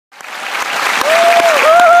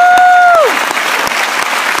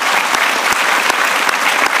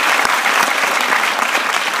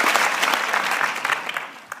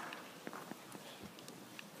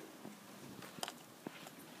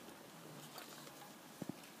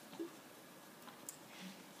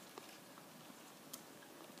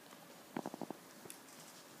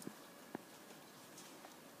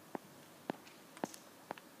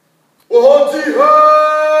Ohoti he,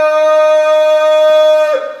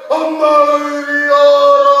 a Mauri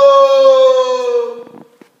ora.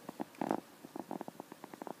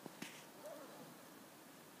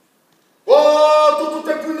 Wa tutu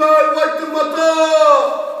te punai Waite mata.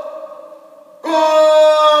 Ka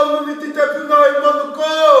mumiti te punai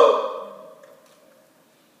manuko.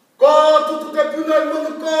 Ka tutu te punai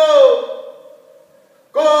manuko.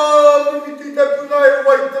 Ka mumiti te punai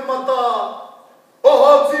Waite mata.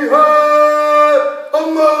 Ohoti he, a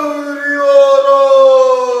Mauri ora.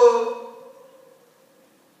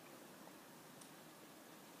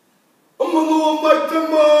 A manua mai te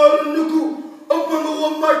maari nuku, a manua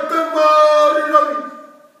mai te maari rangi.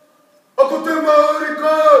 Ako te Mauri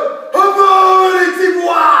kai, a Mauri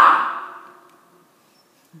tiwā.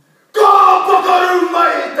 Ka pakaru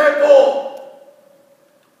mai te pō.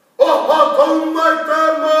 Aha tau mai te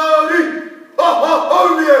Mauri, aha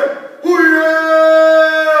haunie, huie.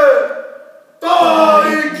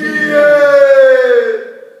 Taiki e.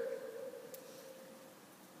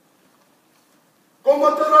 Ko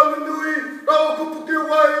matarami nui, rawa ko puki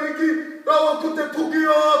wairiki, rawa ko te puki o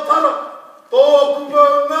tara. Tōku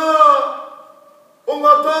maunga, o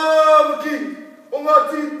ngā tāmuki, o ngā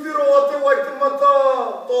titiro a te Waite mata,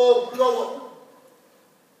 tōku rawa.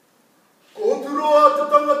 Ko hoturoa te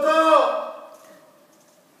tangata,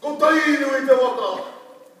 ko tainu i te waka.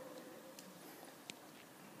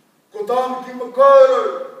 Ko tāmuki makaurau,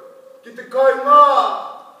 ki te kainga,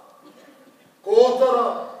 ko otara,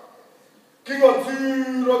 ki ngā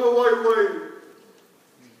tūranga waiwai.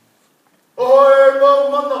 Ahai ngā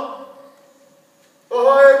mana,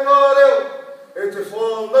 ahai ngā reo, e te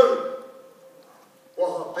whānau.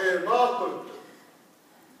 Waha tēnā koutou,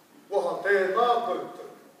 waha tēnā koutou.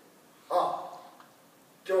 Ha,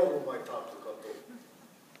 kia ora mai tātou katoa.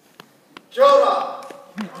 Kia ora!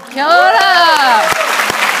 Kia ora!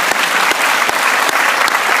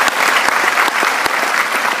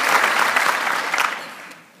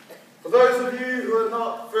 For those of you who are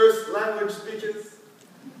not first language speakers,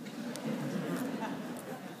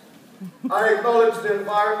 I acknowledge the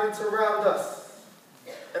environment around us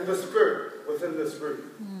and the spirit within this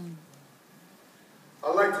room.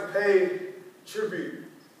 I'd like to pay tribute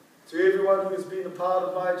to everyone who has been a part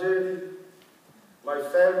of my journey, my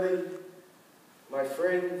family, my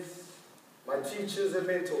friends, my teachers and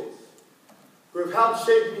mentors, who have helped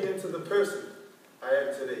shape me into the person I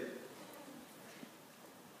am today.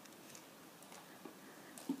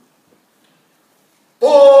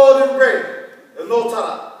 Born and bred in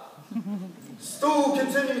Otara, still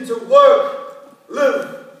continue to work,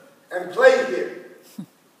 live, and play here.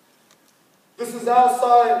 This is our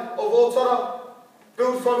sign of Otara,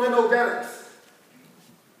 built from inorganics.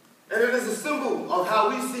 And it is a symbol of how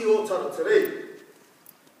we see Otara today.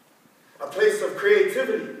 A place of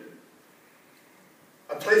creativity,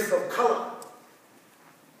 a place of color,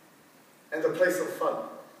 and a place of fun.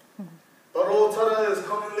 But Otara is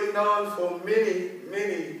commonly known for many,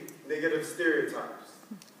 many negative stereotypes.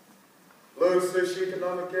 Low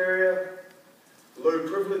socioeconomic area, low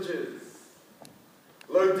privileges,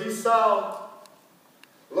 low decile,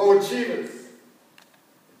 low achievers.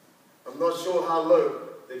 I'm not sure how low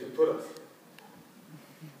they can put us.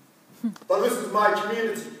 But this is my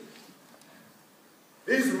community.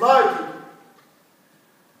 These are my people.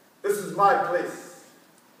 This is my place.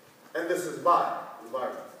 And this is my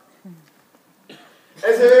environment.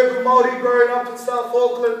 As a urban Mauri growing up in South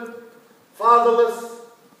Auckland, fatherless,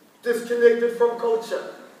 disconnected from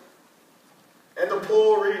culture, and a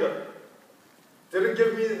poor reader, didn't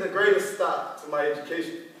give me the greatest start to my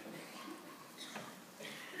education.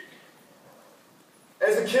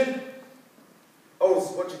 As a kid, I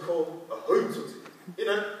was what you call a hoututu. You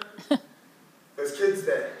know, those kids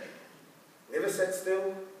that never sat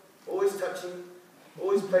still, always touching,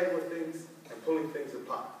 always playing with things and pulling things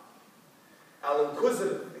apart. Our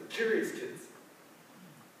inquisitive and curious kids.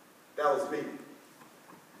 That was me.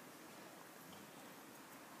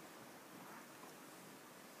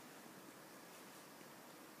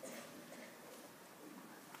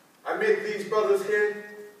 I met these brothers here.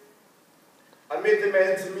 I met them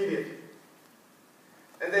at intermediate.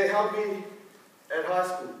 And they helped me at high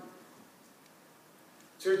school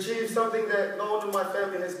to achieve something that no one in my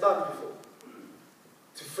family has done before.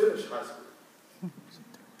 To finish high school.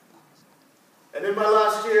 And in my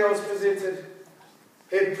last year, I was presented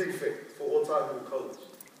head prefect for Otahu College.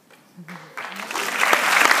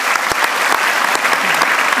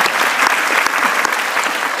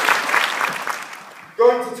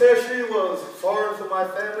 Going to tertiary was foreign for my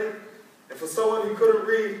family, and for someone who couldn't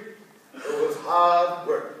read, it was hard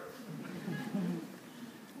work.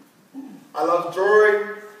 I love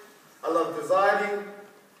drawing, I love designing,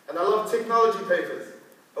 and I love technology papers.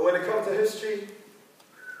 But when it comes to history,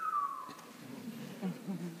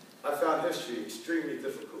 I found history extremely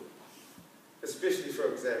difficult, especially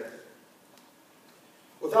for exams.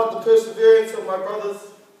 Without the perseverance of my brothers,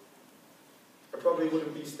 I probably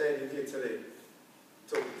wouldn't be standing here today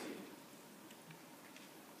talking to you.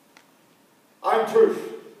 I'm proof.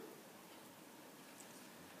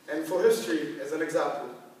 And for history, as an example,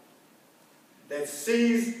 that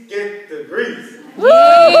C's get degrees.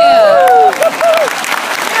 Yeah.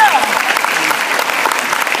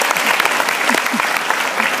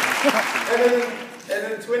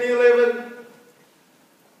 And in 2011,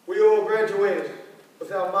 we all graduated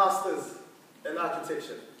with our masters in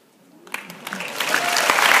architecture.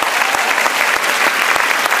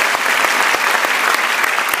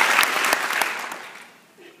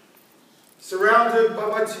 Surrounded by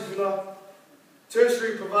my tipuna,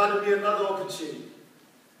 tertiary provided me another opportunity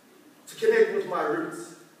to connect with my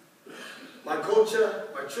roots, my culture,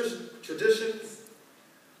 my traditions,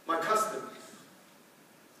 my customs.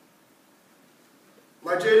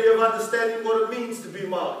 My journey of understanding what it means to be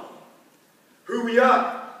Mauri, who we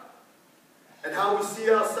are, and how we see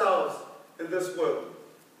ourselves in this world.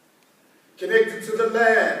 Connected to the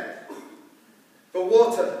land, the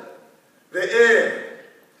water, the air,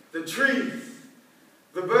 the trees,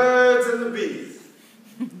 the birds and the bees.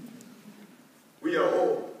 We are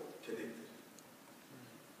all connected.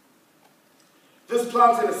 This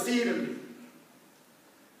planted a seed in me.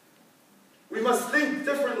 We must think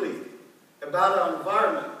differently about our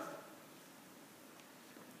environment.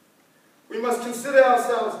 We must consider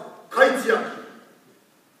ourselves kaitiaki,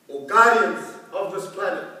 or guardians of this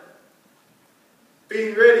planet,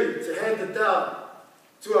 being ready to hand it down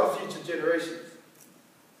to our future generations.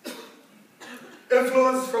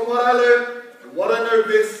 Influenced from what I learned and what I know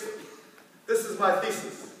best, this is my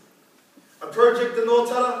thesis. A project in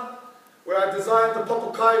Otara where I designed the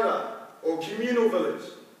Papakainga, or communal village,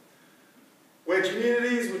 where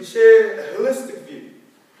communities would share a holistic view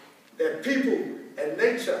that people and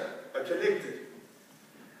nature are connected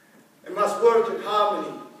and must work in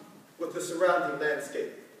harmony with the surrounding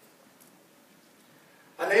landscape.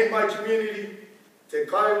 I named my community Te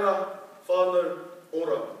Kainga Whānau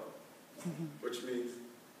Ora, which means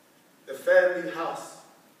the family house,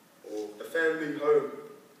 or the family home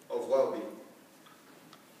of well-being.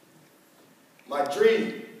 My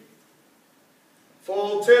dream for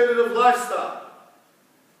alternative lifestyle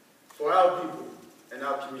for our people and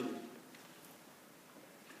our community.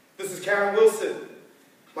 This is Karen Wilson,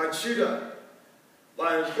 my tutor,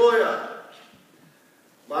 my employer,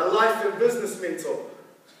 my life and business mentor,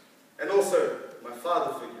 and also my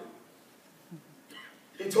father figure.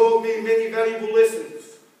 He taught me many valuable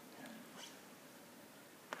lessons.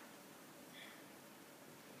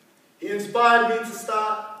 He inspired me to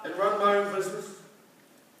start and run my own business.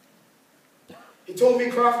 He taught me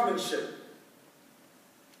craftsmanship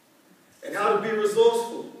and how to be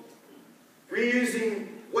resourceful, reusing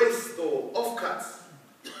waste or offcuts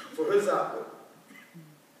for his artwork.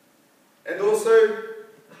 And also,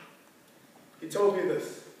 he told me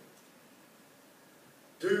this: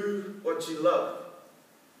 do what you love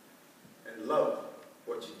and love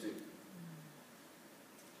what you do.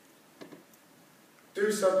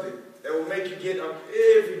 Do something that will make you get up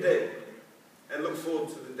every day and look forward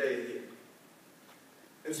to the day ahead.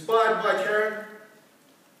 Inspired by Karen,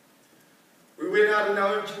 we went out in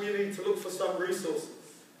our own community to look for some resources.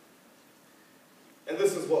 And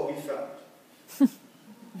this is what we found.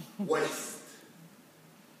 Waste.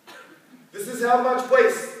 This is how much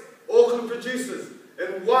waste Auckland produces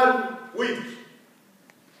in 1 week.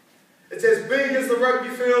 It's as big as the rugby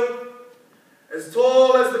field, as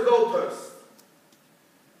tall as the goalpost.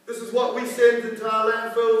 This is what we send into our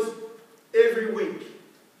landfills every week.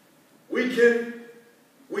 Week in,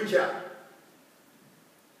 week out.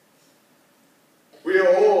 We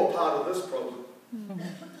are all part of this problem.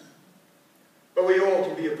 But we all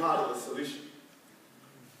can be a part of the solution.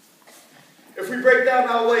 If we break down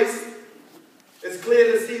our waste, it's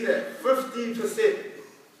clear to see that 50%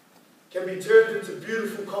 can be turned into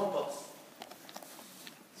beautiful compost.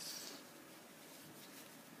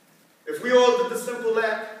 If we all did the simple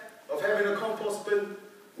act of having a compost bin,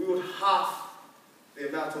 we would half the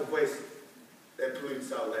amount of waste that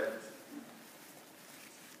pollutes our lands.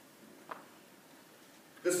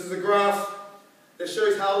 This is a graph that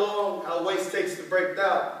shows how long our waste takes to break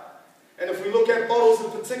down. And if we look at bottles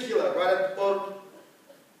in particular, right at the bottom,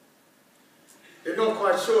 you're not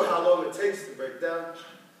quite sure how long it takes to break down,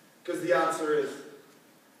 because the answer is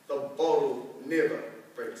the bottle never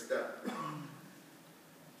breaks down.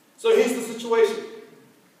 So here's the situation.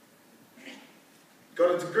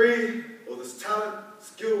 got a degree, or this talent,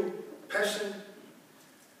 skill, passion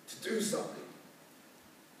to do something,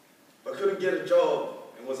 but couldn't get a job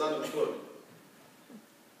and was unemployed.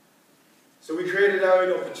 So we created our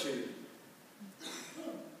own opportunity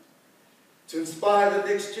to inspire the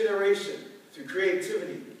next generation through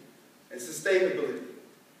creativity and sustainability.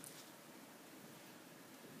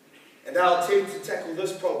 And our attempt to tackle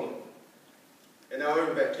this problem in our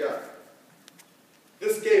own backyard.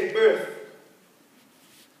 This gave birth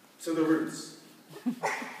to the roots.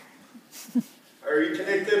 Are you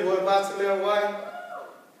connected with Waiata?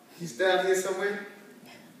 He's down here somewhere.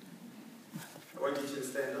 I won't get you to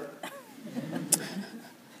stand up.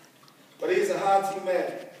 But he's a hearty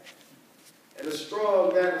man and a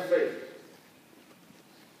strong man of faith.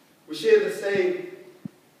 We share the same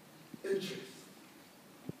interests.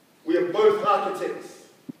 We are both architects.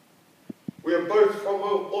 We are both from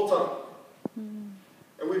Otara.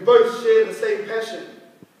 And we both share the same passion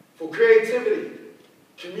for creativity,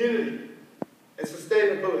 community, and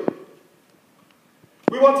sustainability.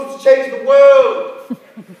 We wanted to change the world,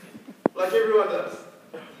 like everyone does.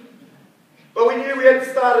 But we knew we had to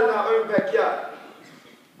start in our own backyard.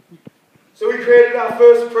 So we created our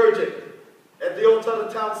first project at the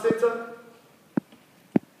Otara Town Centre,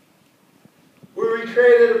 where we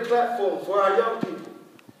created a platform for our young people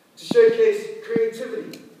to showcase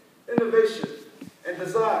creativity, innovation, and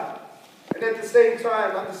design, and at the same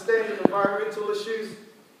time understanding environmental issues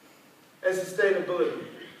and sustainability.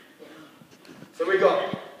 So we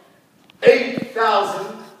got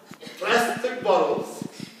 8,000 plastic bottles.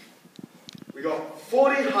 We got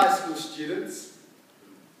 40 high school students,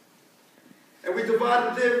 and we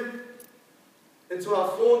divided them into our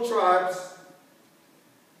 4 tribes,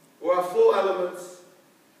 or our 4 elements,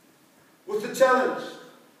 with the challenge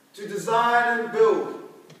to design and build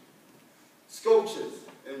sculptures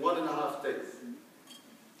in 1.5 days.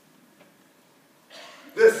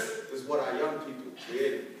 This is what our young people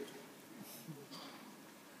created.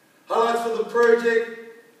 Highlights for the project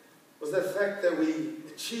was the fact that we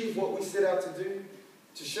achieved what we set out to do,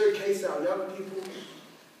 to showcase our young people,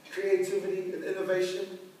 creativity and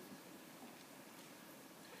innovation,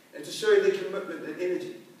 and to show their commitment and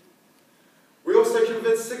energy. We also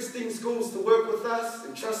convinced 16 schools to work with us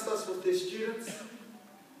and trust us with their students.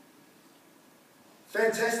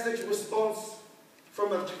 Fantastic response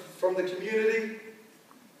from the community,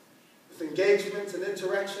 with engagement and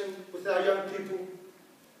interaction with our young people.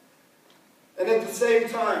 And at the same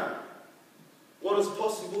time, what is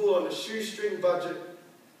possible on a shoestring budget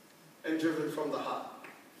and driven from the heart.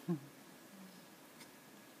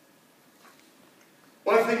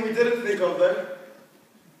 One thing we didn't think of though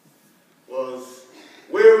was,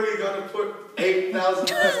 where are we going to put 8,000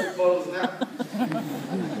 plastic bottles now?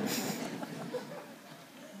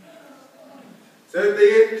 So at the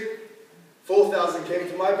end, 4,000 came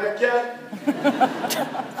to my backyard,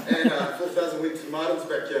 and 4,000 went to Martin's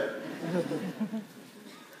backyard.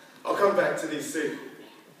 I'll come back to these soon.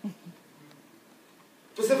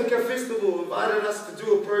 Pacifica Festival invited us to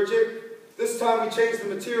do a project. This time we changed the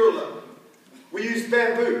material up. We used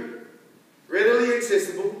bamboo, readily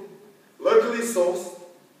accessible, locally sourced,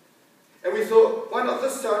 and we thought, why not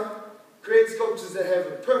this time create sculptures that have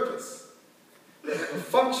a purpose, that have a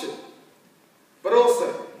function, but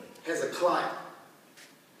also has a client.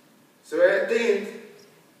 So at the end,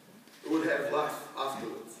 it would have life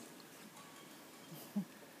afterwards.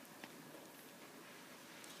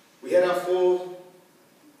 We had our 4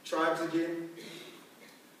 tribes again,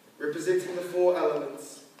 representing the 4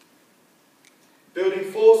 elements,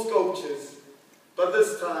 building 4 sculptures, but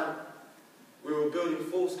this time we were building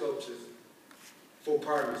 4 sculptures for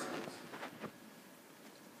primary schools.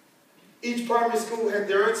 Each primary school had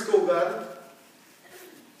their own school garden,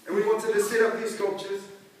 and we wanted to set up these sculptures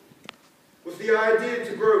with the idea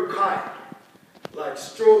to grow kai, like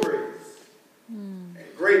strawberries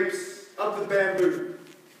and grapes, up the bamboo,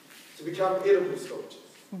 to become edible sculptures.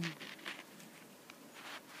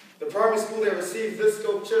 The primary school that received this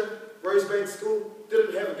sculpture, Rosebank School,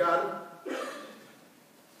 didn't have a garden,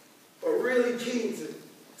 but really keen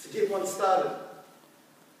to get one started.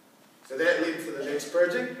 So that led to the next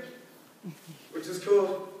project, which is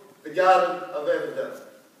called the Garden of Avenel.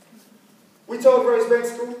 We told Rosebank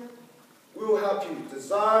School, we will help you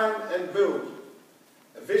design and build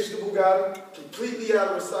a vegetable garden completely out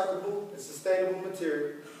of recyclable and sustainable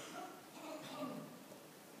material.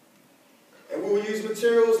 And we will use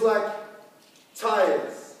materials like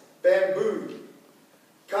tires, bamboo,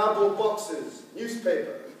 cardboard boxes,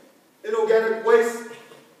 newspaper, inorganic waste,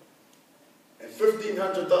 and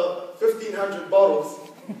 1,500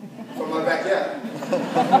 bottles from my backyard.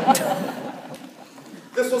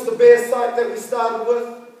 This was the bare site that we started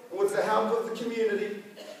with the help of the community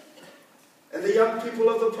and the young people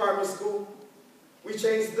of the primary school. We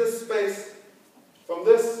changed this space from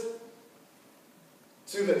this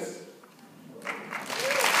to this.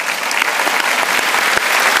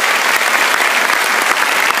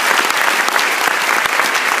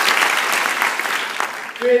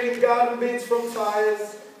 Creating garden beds from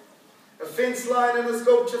tires, a fence line and a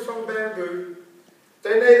sculpture from bamboo,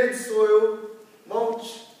 donated soil,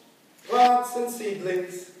 mulch, plants and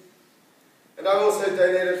seedlings, and I also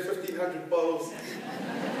donated 1,500 bottles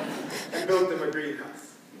and built them a greenhouse.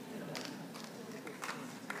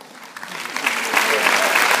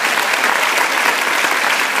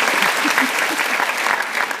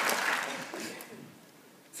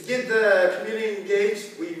 To get the community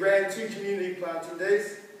engaged, we ran 2 community planting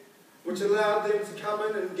days, which allowed them to come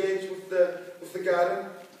in and engage with the garden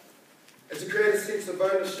and to create a sense of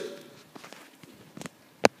ownership.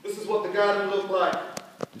 This is what the garden looked like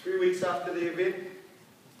 3 weeks after the event,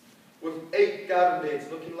 with 8 garden beds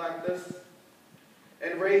looking like this,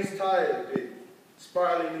 and raised tire bed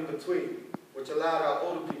spiraling in between, which allowed our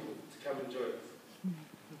older people to come and join us.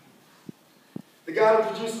 The garden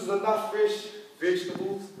produces enough fresh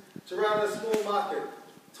vegetables to run a small market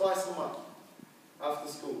twice a month after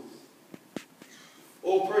schools.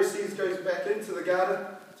 All proceeds goes back into the garden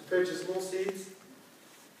to purchase more seeds,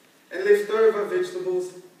 and leftover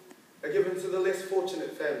vegetables are given to the less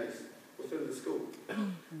fortunate families within the school.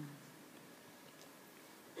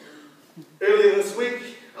 Earlier this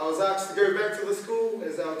week, I was asked to go back to the school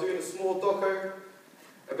as I was doing a small doco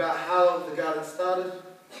about how the garden started.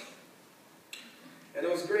 And it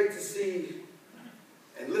was great to see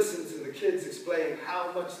and listen to the kids explain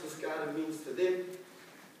how much this garden means to them,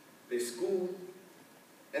 their school,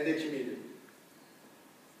 and their community.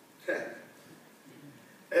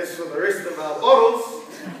 As for the rest of our bottles,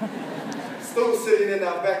 still sitting in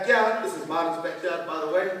our backyard. This is Martin's backyard, by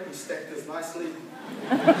the way. He stacked this nicely.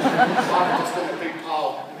 Martin just in a big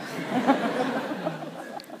pile.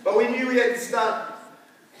 But we knew we had to start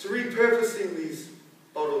to repurposing these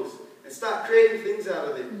bottles and start creating things out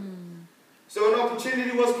of them. So an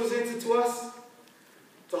opportunity was presented to us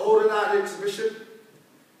to hold an art exhibition.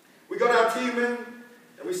 We got our team in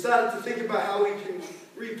and we started to think about how we can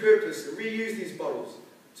repurpose and reuse these bottles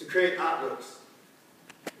to create artworks.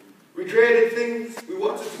 We created things, we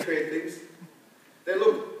wanted to create things that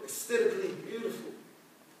look aesthetically beautiful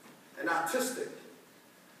and artistic,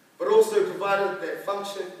 but also provided that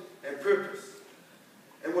function and purpose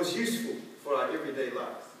and was useful for our everyday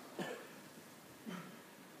lives.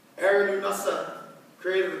 Aaron Unasa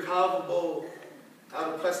created a carvable bowl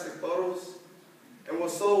out of plastic bottles and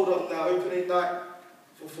was sold on our opening night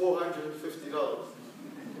for $450.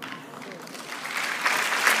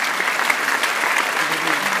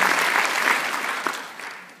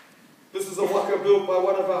 This is a waka built by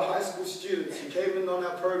one of our high school students who came in on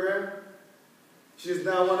our program. She is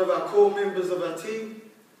now one of our core members of our team.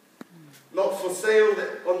 Not for sale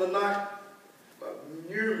on the night, but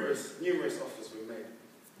numerous offers were made.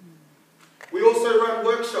 We also run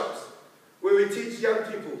workshops where we teach young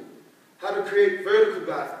people how to create vertical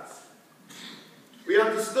gardens. We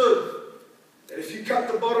understood that if you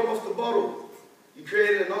cut the bottom off the bottle, you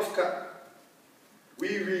create an offcut. We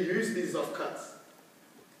reuse these offcuts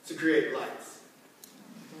to create lights.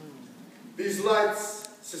 These lights,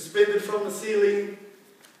 suspended from the ceiling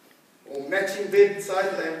or matching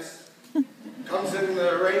bedside lamps, comes in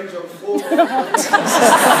a range of 4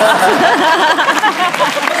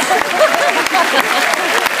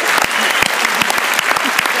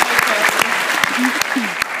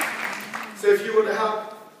 So if you want to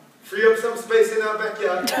help free up some space in our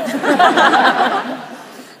backyard,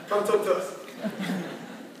 come talk to us.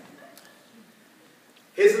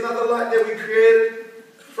 Here's another light that we created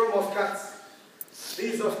from offcuts.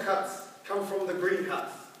 These offcuts come from the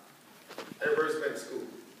greenhouse at Rosebank School.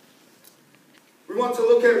 We want to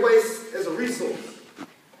look at waste as a resource,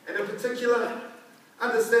 and in particular,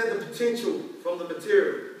 understand the potential from the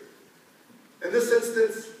material. In this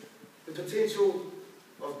instance, the potential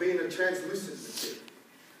of being a translucent material.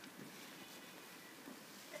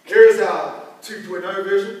 Here is our 2.0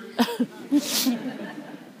 version.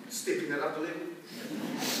 Stepping it up a little.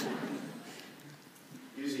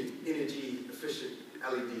 Using energy-efficient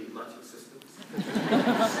LED lighting systems.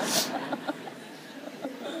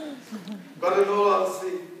 But in all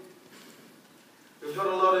honesty, we've got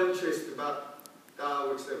a lot of interest about the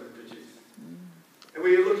artworks that we produce. And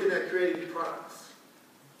we are looking at creating products.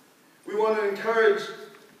 We want to encourage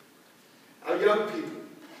our young people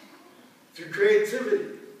through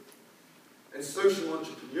creativity and social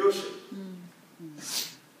entrepreneurship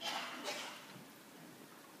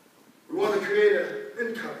create an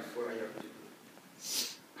income for our young people.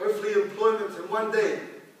 Hopefully employment, and one day,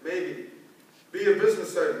 maybe, be a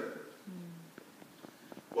business owner.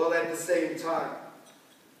 While at the same time,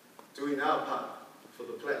 doing our part for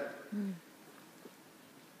the planet.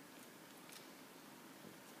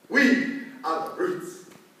 We are the roots.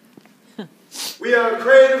 We are a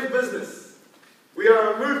creative business. We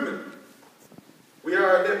are a movement. We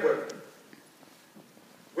are a network.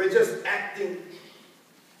 We're just acting,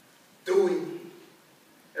 doing,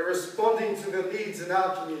 and responding to the needs in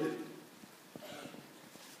our community.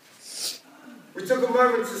 We took a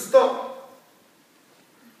moment to stop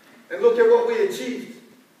and look at what we achieved.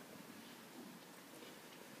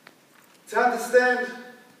 To understand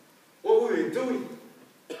what we were doing,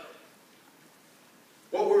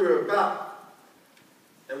 what we were about,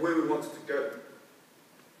 and where we wanted to go.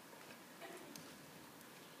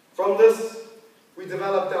 From this, we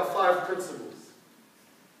developed our 5 principles.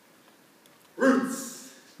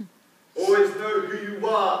 Roots. Always know who you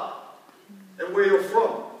are and where you're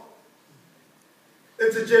from.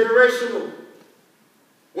 Intergenerational.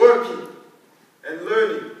 Working and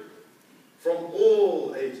learning from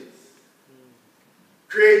all ages.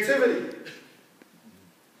 Creativity.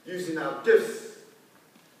 Using our gifts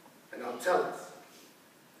and our talents.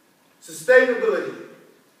 Sustainability.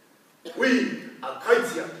 We are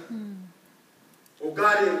kaitia, or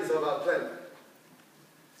guardians of our planet.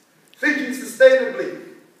 Thinking sustainably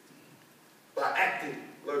by acting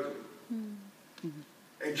locally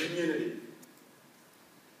and community.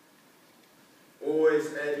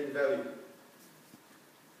 Always adding value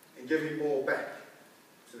and giving more back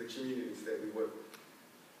to the communities that we work with.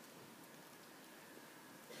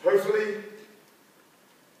 Hopefully,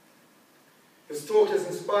 this talk has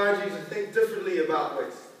inspired you to think differently about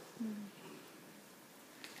waste.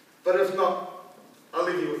 But if not, I'll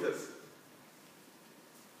leave you with this.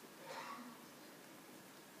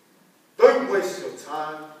 Don't waste your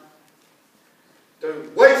time.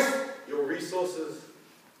 Don't waste your resources.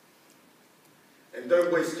 And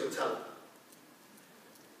don't waste your talent.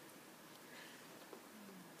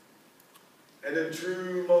 And in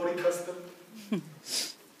true Mauri custom,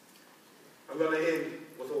 I'm going to end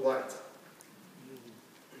with a Waiata.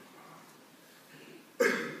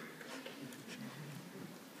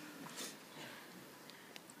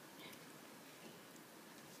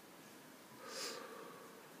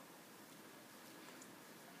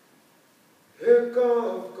 Here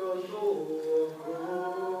comes